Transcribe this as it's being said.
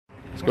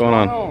What's going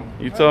on?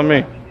 You tell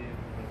me.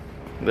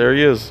 There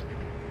he is.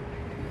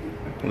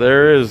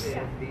 There is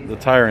the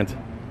tyrant.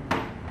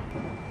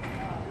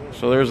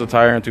 So there's the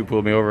tyrant who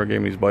pulled me over and gave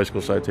me these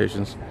bicycle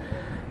citations.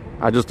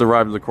 I just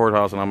arrived at the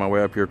courthouse, and on my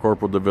way up here,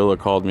 Corporal Davila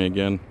called me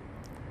again.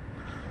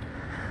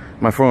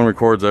 My phone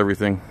records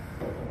everything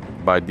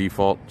by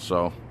default,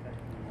 so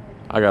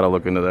I gotta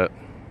look into that.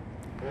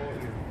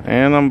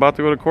 And I'm about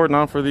to go to court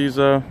now for these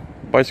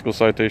bicycle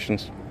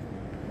citations.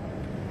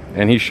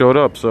 And he showed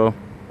up, so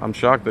I'm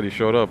shocked that he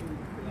showed up.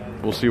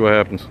 We'll see what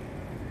happens.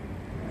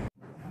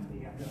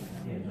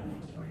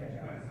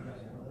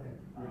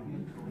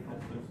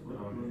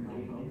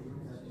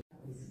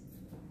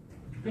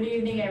 Good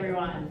evening,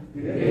 everyone.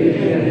 Good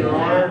evening.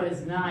 That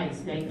was nice,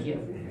 thank you.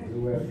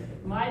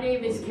 My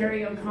name is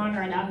Carrie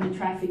O'Connor, and I'm the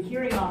traffic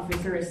hearing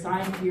officer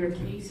assigned to your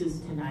cases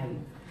tonight.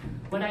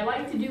 What I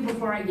like to do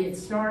before I get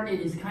started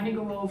is kind of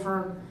go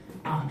over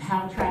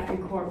how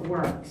traffic court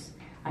works.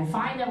 I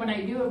find that when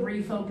I do a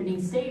brief opening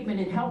statement,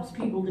 it helps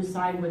people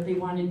decide what they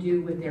want to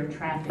do with their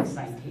traffic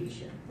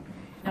citation.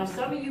 Now,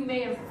 some of you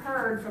may have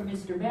heard from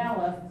Mr.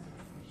 Bailiff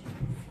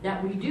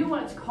that we do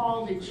what's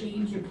called a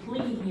change of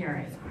plea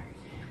hearing.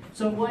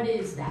 So what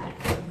is that?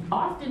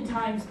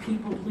 Oftentimes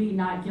people plead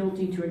not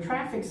guilty to a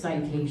traffic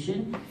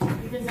citation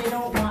because they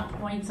don't want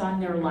points on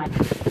their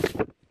license.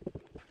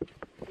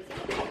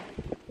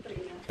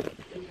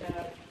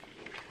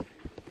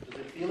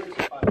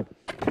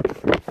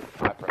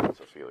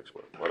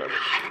 Whatever.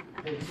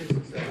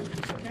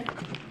 Okay.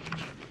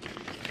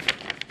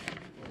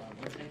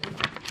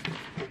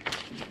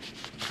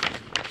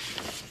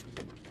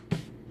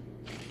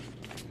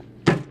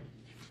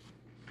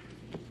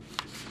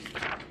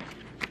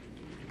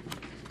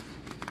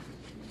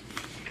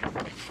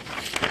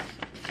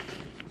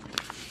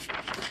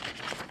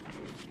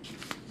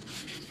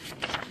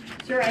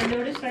 Sir, I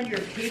noticed on your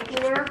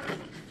paperwork.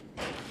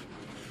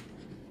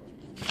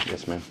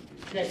 Yes, ma'am.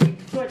 That you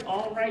put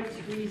all rights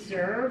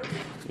reserved.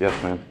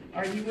 Yes, ma'am.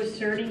 Are you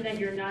asserting that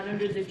you're not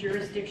under the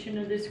jurisdiction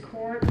of this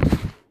court?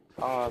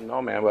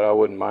 No, ma'am, but I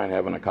wouldn't mind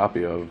having a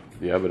copy of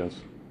the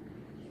evidence.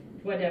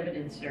 What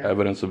evidence, sir?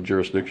 Evidence of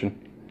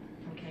jurisdiction.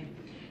 Okay.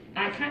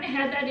 I kind of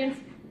had that in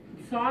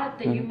thought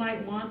that you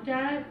might want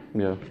that.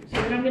 Yeah.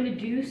 So what I'm going to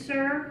do,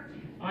 sir,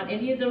 on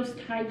any of those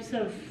types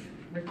of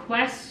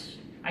requests,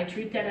 I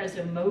treat that as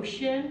a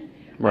motion.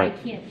 Right. I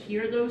can't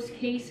hear those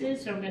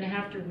cases, so I'm going to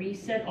have to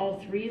reset all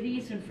three of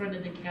these in front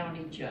of the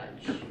county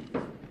judge.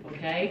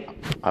 Okay?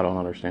 I don't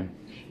understand.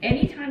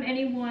 Anytime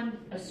anyone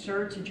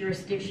asserts a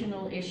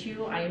jurisdictional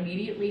issue, I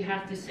immediately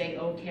have to say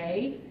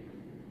okay,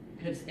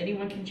 because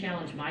anyone can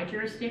challenge my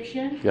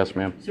jurisdiction. Yes,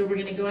 ma'am. So we're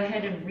going to go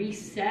ahead and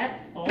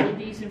reset all of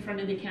these in front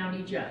of the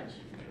county judge.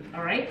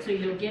 All right? So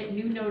you'll get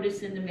new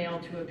notice in the mail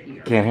to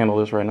appear. Can't handle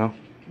this right now?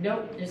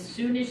 Nope. As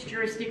soon as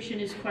jurisdiction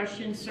is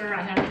questioned, sir,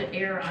 I have to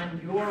err on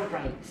your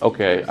rights.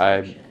 Okay,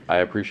 I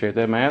appreciate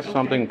that. May I ask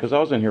something? Because I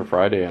was in here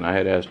Friday and I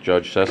had asked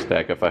Judge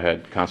Sestak if I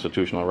had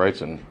constitutional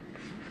rights, and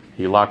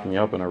he locked me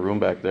up in a room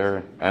back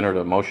there, entered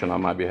a motion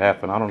on my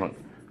behalf, and I don't know.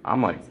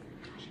 I'm like,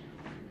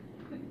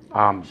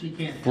 I'm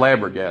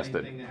flabbergasted.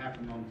 Anything that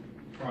happened on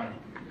Friday.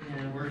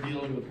 Yeah. We're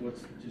dealing with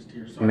what's just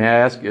here. May I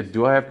ask,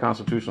 do I have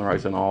constitutional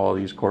rights in all of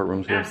these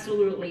courtrooms here?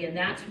 Absolutely, and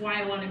that's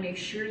why I want to make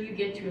sure you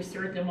get to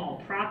assert them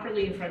all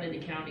properly in front of the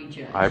county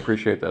judge. I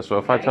appreciate that. So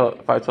if I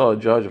tell a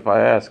judge, if I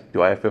ask,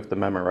 do I have Fifth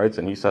Amendment rights,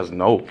 and he says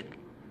no.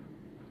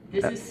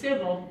 This is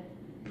civil.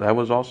 That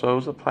was also, it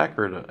was a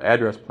placard, an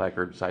address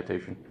placard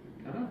citation.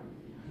 Oh.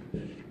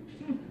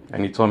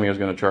 And he told me he was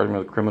going to charge me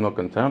with criminal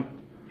contempt,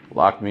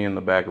 locked me in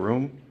the back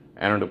room,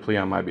 entered a plea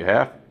on my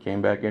behalf,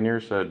 came back in here,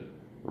 said,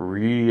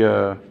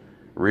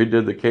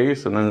 redid the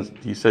case, and then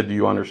he said, do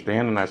you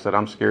understand? And I said,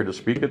 I'm scared to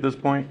speak at this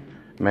point.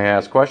 May I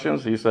ask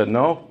questions? He said,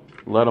 no,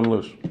 let him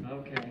loose.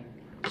 Okay.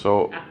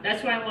 So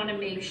that's why I want to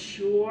make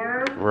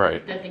sure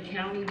right. that the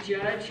county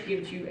judge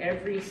gives you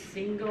every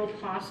single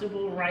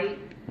possible right,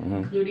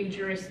 including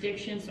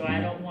jurisdiction, so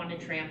I don't want to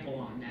trample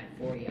on that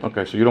for you.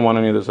 Okay, so you don't want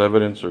any of this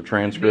evidence or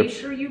transcripts?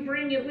 Make sure you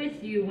bring it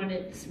with you when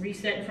it's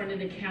reset in front of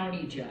the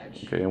county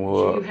judge. Okay, and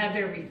so you have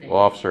everything. Will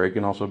Officer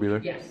Aiken also be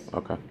there? Yes.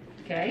 Okay.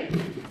 Okay.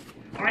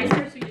 All right,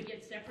 sir, so you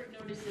get separate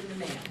notice in the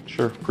mail.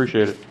 Sure,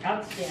 appreciate it.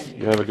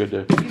 Outstanding. You have a good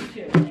day. You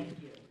too, thank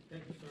you.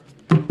 Thank you, sir.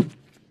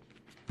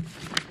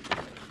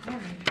 All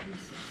right,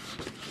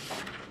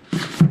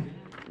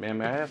 Ma'am,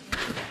 may I ask,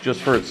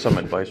 just for some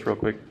advice real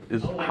quick? I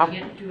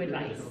can't do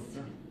advice.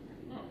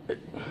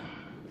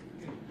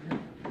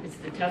 It's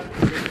the tough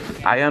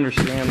position. I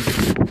understand. How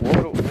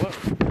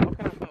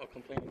can I file a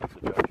complaint against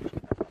the judge?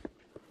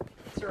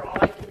 Sir, all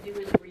I can do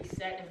is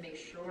reset and make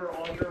sure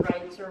all your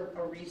rights are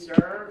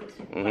reserved,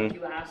 like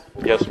you asked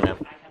for. Yes, ma'am.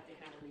 I have to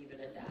kind of leave it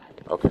at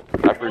that. Okay,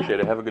 I appreciate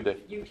it. Have a good day.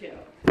 You too.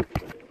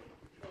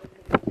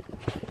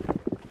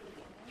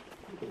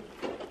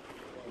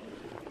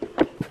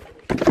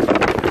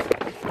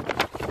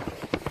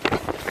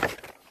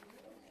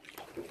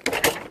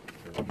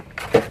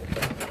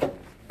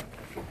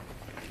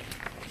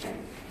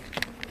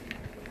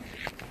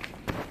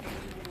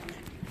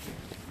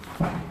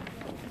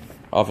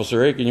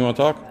 Officer Aiken, you want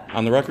to talk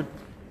on the record?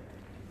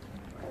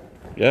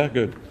 Yeah,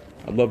 good.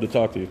 I'd love to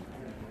talk to you.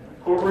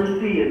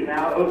 Courtroom C is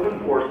now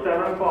open for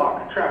 7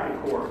 o'clock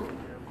traffic court.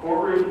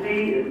 Courtroom C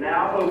is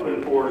now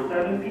open for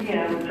 7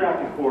 p.m.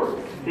 traffic court.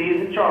 C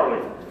is in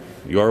Charlie.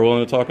 You are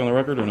willing to talk on the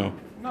record or no?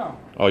 No.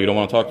 Oh, you don't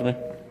want to talk to me?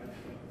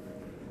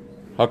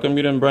 How come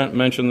you didn't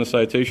mention the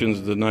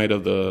citations the night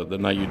of the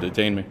night you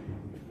detained me?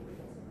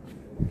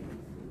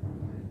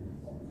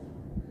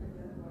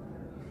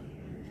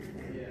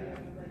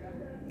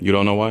 You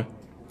don't know why?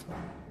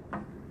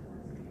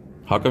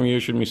 How come you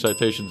issued me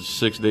citations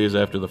 6 days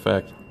after the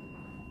fact?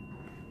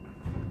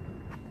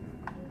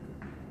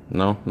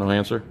 No? No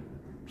answer?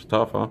 It's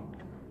tough, huh?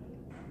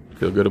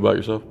 Feel good about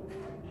yourself?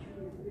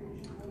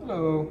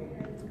 Hello.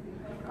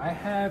 I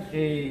have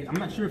I'm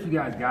not sure if you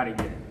guys got it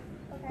yet,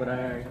 but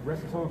I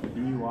arrested someone for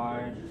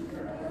DUI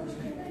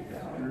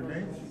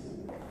yesterday.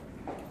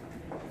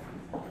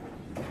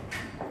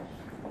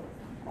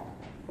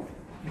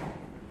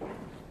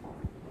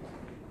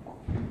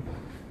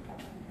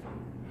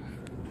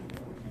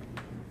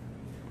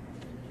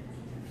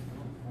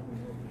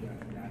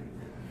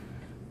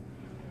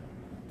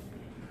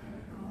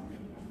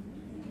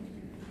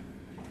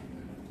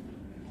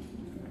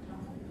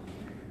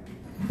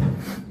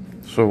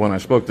 So when I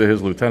spoke to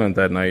his lieutenant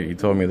that night, he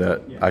told me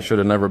that I should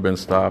have never been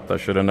stopped. I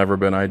should have never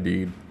been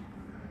ID'd.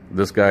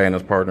 This guy and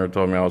his partner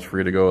told me I was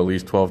free to go at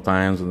least 12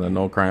 times and that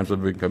no crimes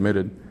have been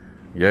committed.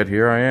 Yet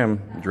here I am,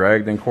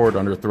 dragged in court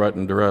under threat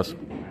and duress.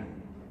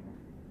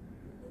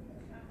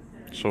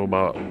 So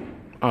about,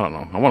 I don't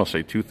know, I want to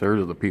say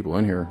 2/3 of the people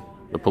in here,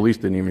 the police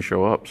didn't even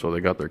show up, so they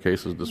got their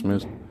cases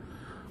dismissed.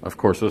 Of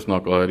course, this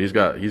knucklehead,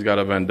 he's got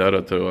a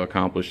vendetta to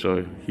accomplish,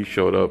 so he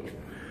showed up.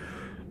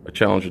 I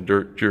challenged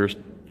the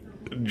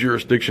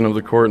jurisdiction of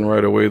the court, and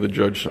right away the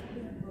judge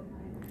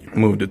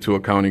moved it to a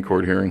county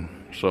court hearing.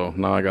 So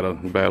now I gotta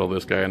battle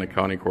this guy in a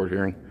county court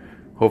hearing.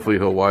 Hopefully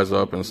he'll wise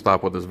up and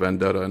stop with his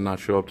vendetta and not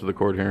show up to the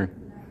court hearing.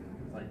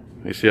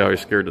 You see how he's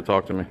scared to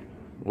talk to me?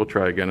 We'll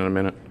try again in a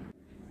minute.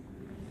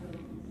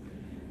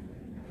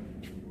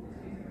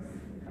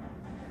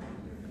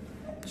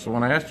 So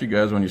when I asked you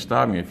guys when you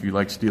stopped me if you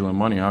like stealing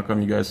money, how come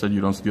you guys said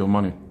you don't steal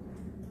money?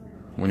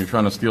 When you're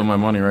trying to steal my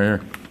money right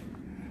here.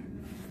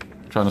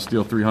 Trying to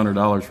steal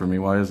 $300 from me,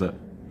 why is that?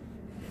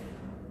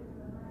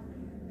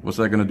 What's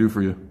that gonna do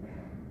for you?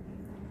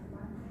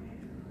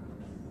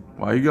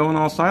 Why are you going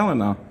all silent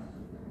now?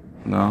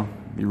 No,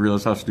 you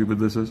realize how stupid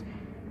this is?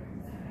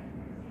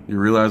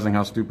 You're realizing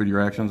how stupid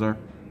your actions are?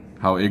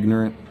 How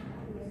ignorant?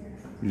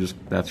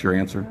 That's your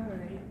answer?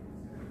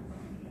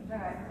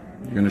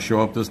 You're gonna show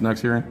up this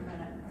next hearing?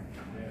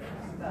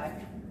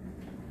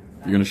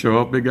 You gonna show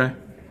up, big guy?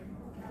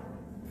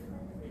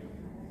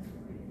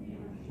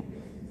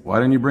 Why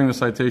didn't you bring the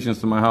citations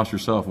to my house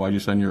yourself? Why'd you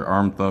send your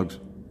armed thugs?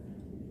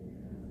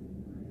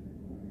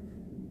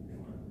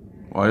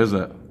 Why is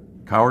that?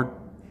 Coward?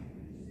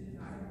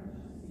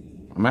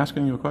 I'm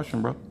asking you a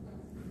question, bro.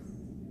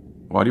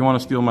 Why do you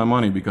want to steal my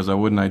money? Because I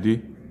wouldn't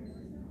ID?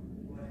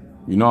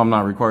 You know I'm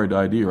not required to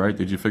ID, right?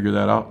 Did you figure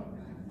that out?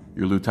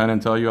 Your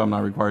lieutenant tell you I'm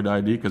not required to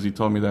ID because he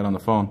told me that on the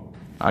phone.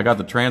 I got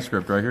the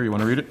transcript right here. You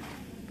want to read it?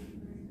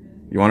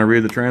 You want to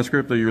read the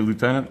transcript of your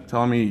lieutenant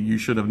telling me you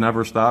should have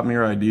never stopped me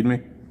or ID'd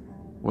me?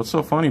 What's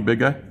so funny, big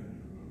guy?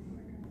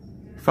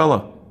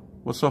 Fella,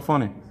 what's so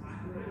funny?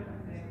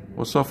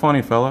 What's so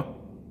funny, fella?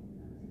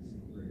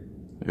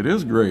 It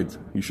is great.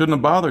 You shouldn't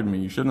have bothered me.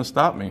 You shouldn't have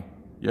stopped me.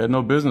 You had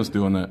no business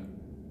doing that.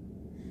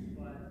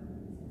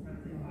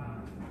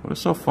 What is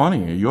so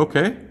funny? Are you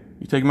okay?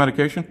 You take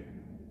medication?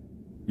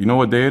 You know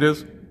what day it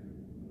is?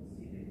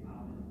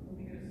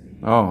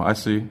 Oh, I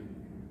see.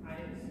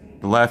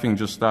 The laughing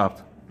just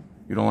stopped.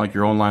 You don't like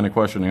your own line of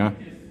questioning, huh?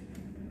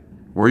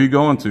 Where are you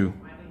going to?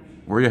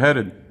 Where are you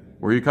headed?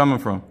 Where are you coming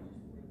from?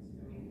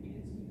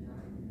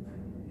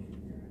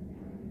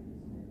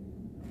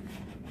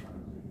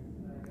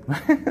 Look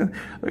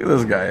at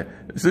this guy.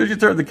 As soon as you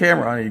turn the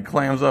camera on, he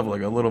clams up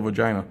like a little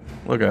vagina.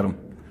 Look at him.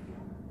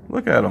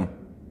 Look at him.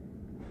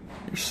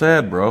 You're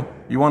sad, bro.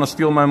 You want to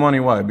steal my money?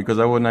 Why? Because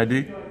I wouldn't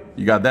ID?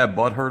 You got that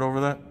butt hurt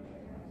over that?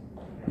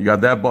 You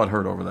got that butt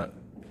hurt over that?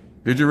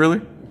 Did you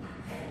really?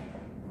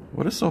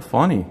 What is so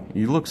funny?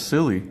 You look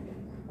silly.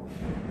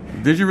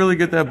 Did you really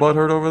get that butt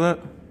hurt over that?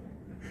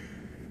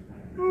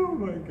 Oh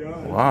my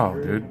God. Wow,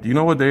 dude. Do you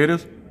know what day it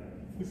is?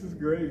 This is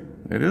great.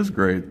 It is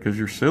great because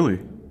you're silly.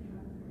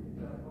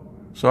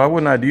 So I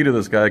wouldn't ID to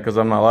this guy because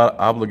I'm not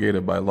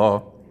obligated by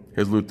law.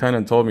 His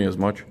lieutenant told me as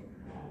much.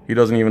 He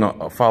doesn't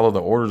even follow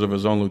the orders of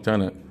his own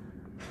lieutenant.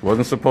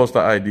 Wasn't supposed to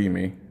ID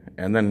me.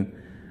 And then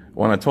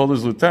when I told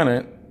his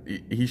lieutenant,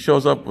 he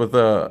shows up with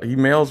he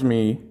mails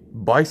me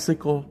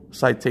bicycle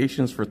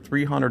citations for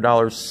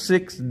 $300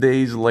 6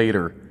 days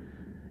later,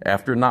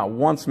 after not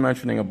once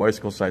mentioning a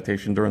bicycle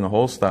citation during the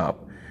whole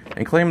stop,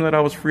 and claiming that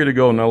I was free to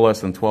go no less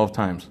than 12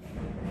 times.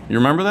 You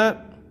remember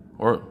that?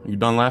 Or you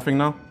done laughing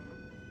now?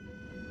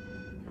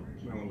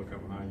 I want to look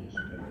up behind you. If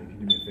you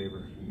do me a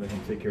favor, let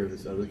him take care of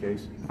this other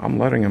case. I'm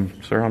letting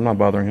him, sir. I'm not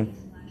bothering him.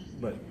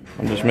 But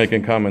I'm just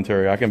making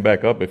commentary. I can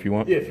back up if you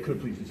want. yeah, if you could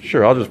please.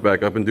 Sure, I'll just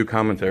back up and do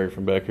commentary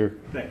from back here.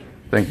 Thank you.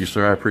 Thank you,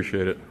 sir. I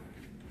appreciate it.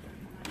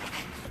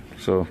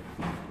 So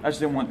I just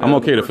didn't want. I'm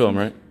okay to film,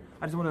 right?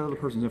 I just want another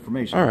person's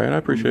information. All right, I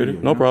appreciate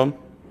it. No problem.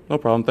 No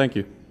problem. Thank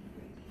you.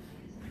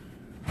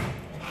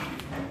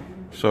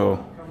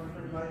 So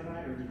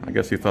I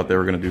guess he thought they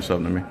were going to do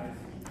something to me.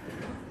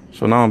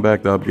 So now I'm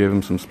backed up, gave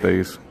him some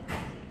space.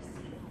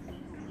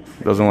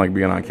 Doesn't like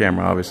being on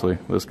camera, obviously.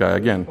 This guy,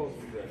 again,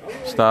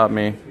 stopped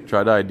me,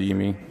 tried to ID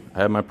me.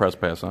 I had my press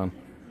pass on.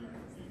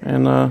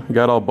 And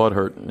got all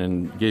butthurt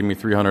and gave me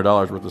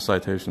 $300 worth of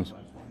citations.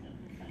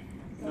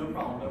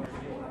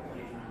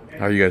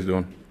 How are you guys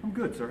doing? I'm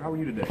good, sir. How are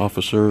you today?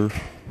 Officer.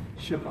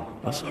 Shipley.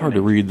 That's hard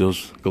to read,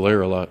 those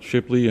glare a lot.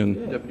 Shipley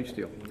and... Deputy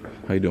Steele.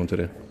 How you doing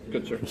today?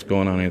 Good, sir. What's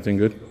going on? Anything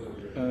good?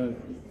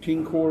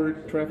 Teen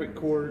court, traffic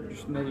court,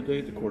 just another day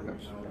at the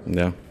courthouse.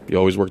 Yeah. You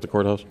always work the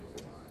courthouse?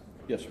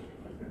 Yes, sir.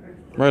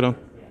 Right on.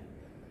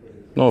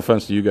 No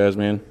offense to you guys,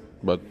 man,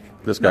 but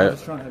this No, I guy, was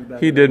just trying to have you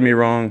back. he did me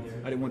wrong.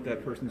 I didn't want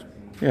that person's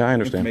Yeah, I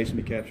understand. information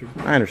to be captured.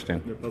 I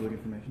understand. Their public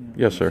information.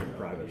 Yes, sir.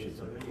 Private, I should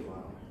say.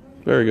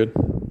 Very good.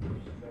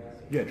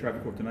 You had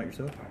traffic court tonight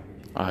yourself?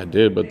 I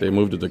did, but they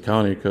moved it to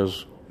county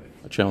because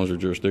I challenged their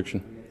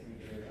jurisdiction.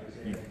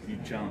 You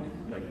challenged,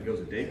 like, it goes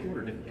to day court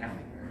or different county?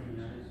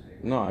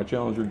 No, I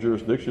challenged her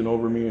jurisdiction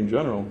over me in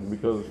general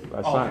because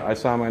I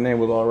signed my name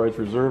with all rights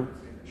reserved.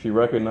 She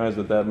recognized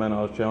that meant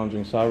I was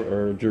challenging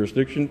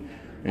jurisdiction,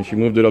 and she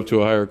moved it up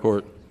to a higher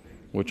court,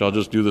 which I'll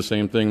just do the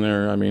same thing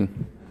there. I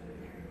mean,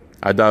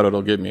 I doubt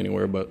it'll get me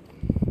anywhere, but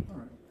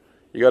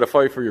you got to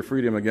fight for your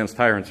freedom against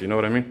tyrants, you know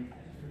what I mean?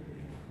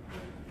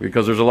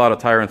 Because there's a lot of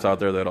tyrants out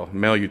there that'll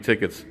mail you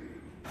tickets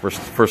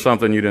for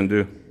something you didn't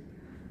do.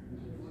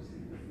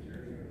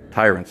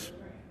 Tyrants.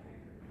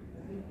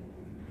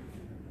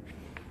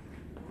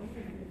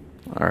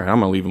 All right, I'm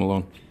going to leave him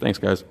alone. Thanks,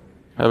 guys.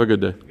 Have a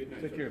good day.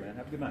 Take care, man.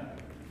 Have a good night.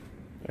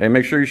 Hey,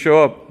 make sure you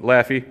show up,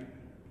 Laffy.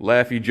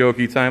 Laffy,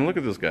 jokey time. Look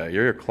at this guy.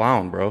 You're a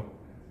clown, bro.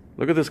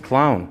 Look at this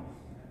clown.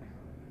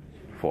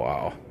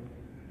 Wow.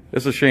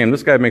 It's a shame.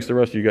 This guy makes the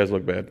rest of you guys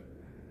look bad.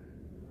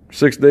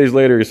 6 days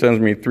later, he sends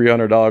me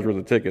 $300 worth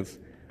of tickets,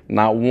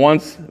 not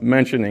once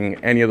mentioning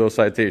any of those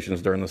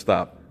citations during the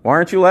stop. Why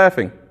aren't you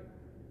laughing?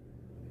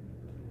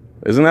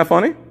 Isn't that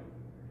funny?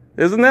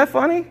 Isn't that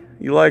funny?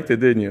 You liked it,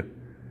 didn't you?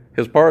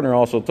 His partner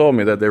also told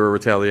me that they were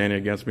retaliating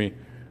against me.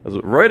 I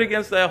was right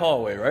against that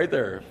hallway, right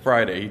there,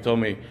 Friday. He told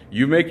me,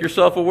 you make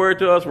yourself aware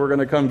to us, we're going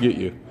to come get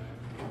you.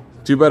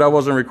 Too bad I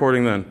wasn't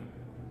recording then.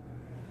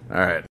 All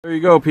right. There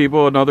you go,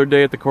 people. Another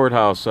day at the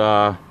courthouse.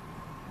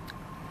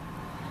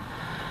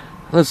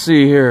 Let's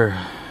see here.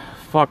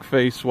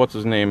 Fuckface, what's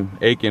his name?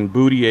 Aiken.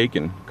 Booty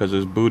Aiken, because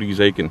his booty's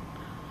aching.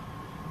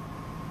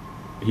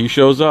 He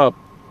shows up.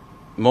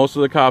 Most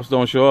of the cops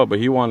don't show up, but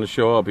he wanted to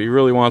show up. He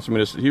really wants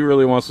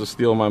to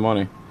steal my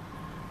money.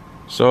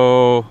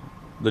 So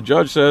the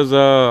judge says,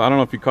 I don't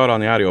know if you caught on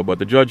the audio, but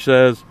the judge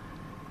says,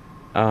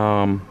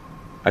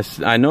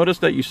 I noticed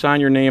that you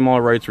signed your name,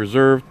 all rights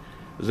reserved.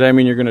 Does that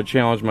mean you're going to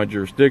challenge my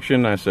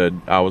jurisdiction? I said,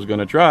 I was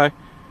going to try.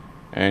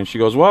 And she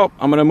goes, well,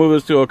 I'm going to move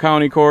this to a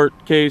county court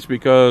case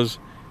because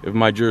if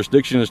my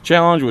jurisdiction is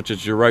challenged, which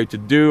is your right to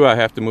do, I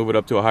have to move it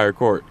up to a higher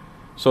court.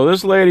 So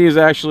this lady is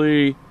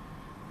actually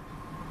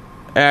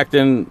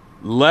acting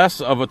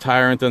less of a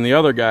tyrant than the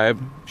other guy.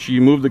 She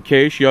moved the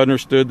case. She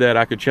understood that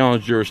I could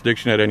challenge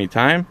jurisdiction at any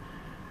time.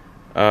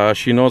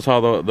 She knows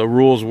how the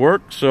rules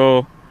work,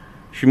 so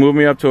she moved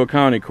me up to a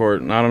county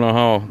court, and I don't know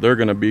how they're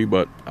going to be,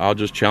 but I'll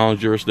just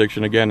challenge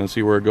jurisdiction again and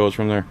see where it goes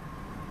from there.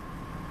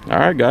 All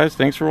right, guys,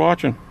 thanks for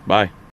watching. Bye.